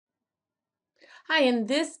Hi, in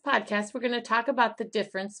this podcast, we're going to talk about the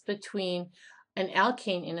difference between an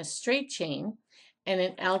alkane in a straight chain and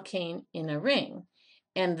an alkane in a ring,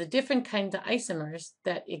 and the different kinds of isomers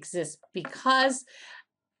that exist because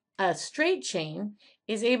a straight chain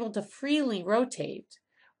is able to freely rotate,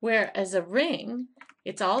 whereas a ring,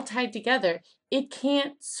 it's all tied together, it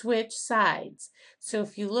can't switch sides. So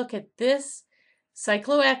if you look at this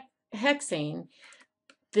cyclohexane,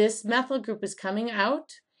 this methyl group is coming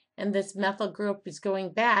out and this methyl group is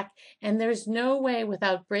going back, and there's no way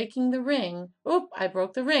without breaking the ring, I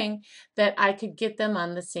broke the ring, that I could get them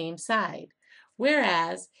on the same side.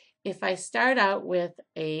 Whereas if I start out with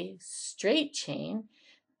a straight chain,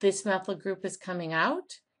 this methyl group is coming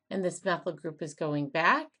out and this methyl group is going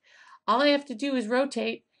back. All I have to do is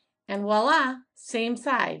rotate and voila, same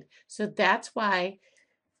side. So that's why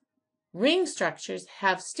ring structures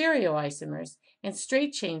have stereoisomers and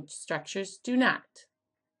straight chain structures do not.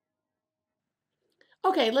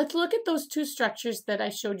 Okay, let's look at those two structures that I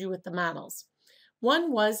showed you with the models.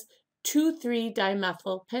 One was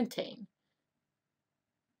 2,3-dimethyl pentane.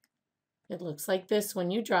 It looks like this when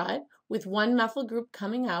you draw it, with one methyl group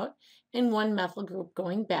coming out and one methyl group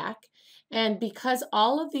going back. And because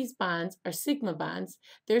all of these bonds are sigma bonds,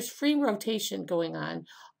 there's free rotation going on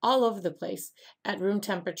all over the place at room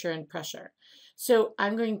temperature and pressure. So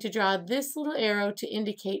I'm going to draw this little arrow to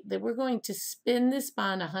indicate that we're going to spin this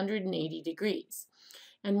bond 180 degrees.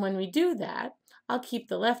 And when we do that, I'll keep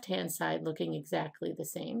the left-hand side looking exactly the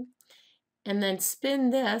same. And then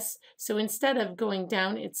spin this, so instead of going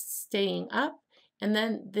down, it's staying up, and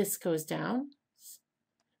then this goes down,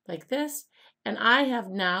 like this. And I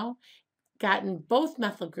have now gotten both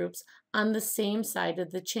methyl groups on the same side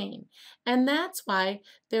of the chain. And that's why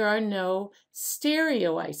there are no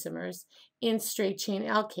stereoisomers in straight chain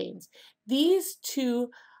alkanes. These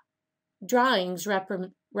two drawings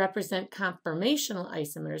represent conformational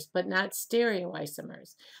isomers, but not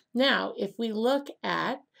stereoisomers. Now, if we look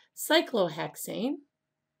at cyclohexane,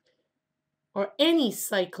 or any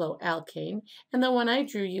cycloalkane, and the one I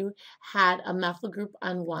drew you had a methyl group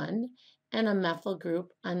on 1 and a methyl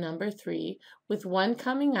group on number 3, with one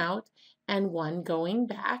coming out and one going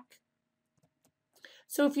back.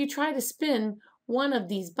 So if you try to spin one of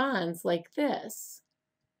these bonds like this,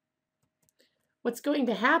 what's going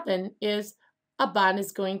to happen is a bond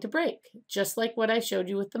is going to break, just like what I showed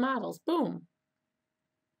you with the models. Boom.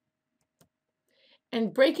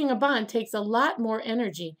 And breaking a bond takes a lot more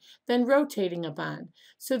energy than rotating a bond.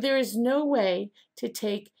 So there is no way to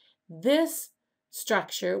take this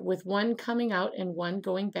structure with one coming out and one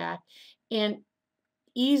going back and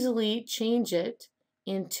easily change it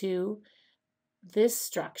into this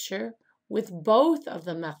structure with both of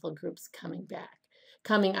the methyl groups coming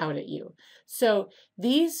out at you. So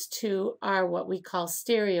these two are what we call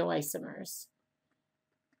stereoisomers.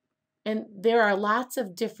 And there are lots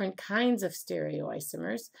of different kinds of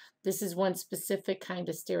stereoisomers. This is one specific kind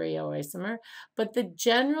of stereoisomer, but the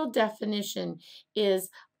general definition is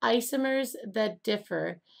isomers that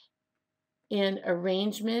differ in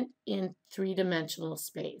arrangement in three-dimensional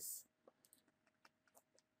space.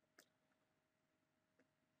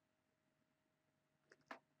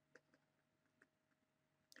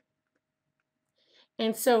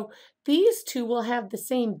 And so these two will have the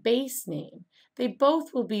same base name. They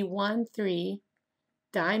both will be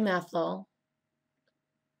 1,3-dimethyl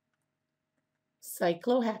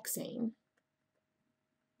cyclohexane.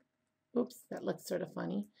 Oops, that looks sort of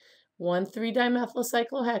funny. 1,3-dimethyl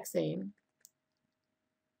cyclohexane.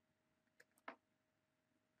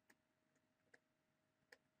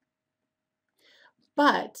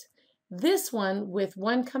 But this one with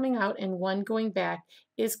one coming out and one going back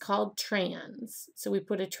is called trans. So we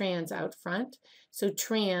put a trans out front. So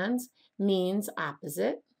trans means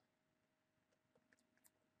opposite.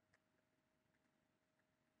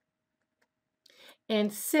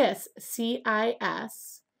 And cis,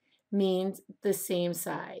 C-I-S, means the same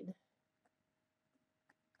side.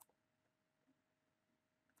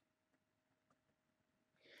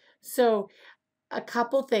 So a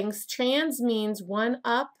couple things. Trans means one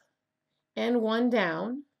up and one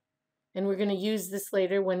down. And we're going to use this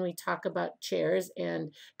later when we talk about chairs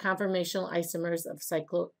and conformational isomers of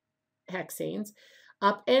cyclohexanes.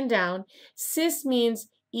 Up and down. Cis means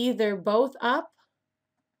either both up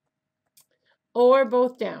or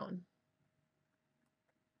both down.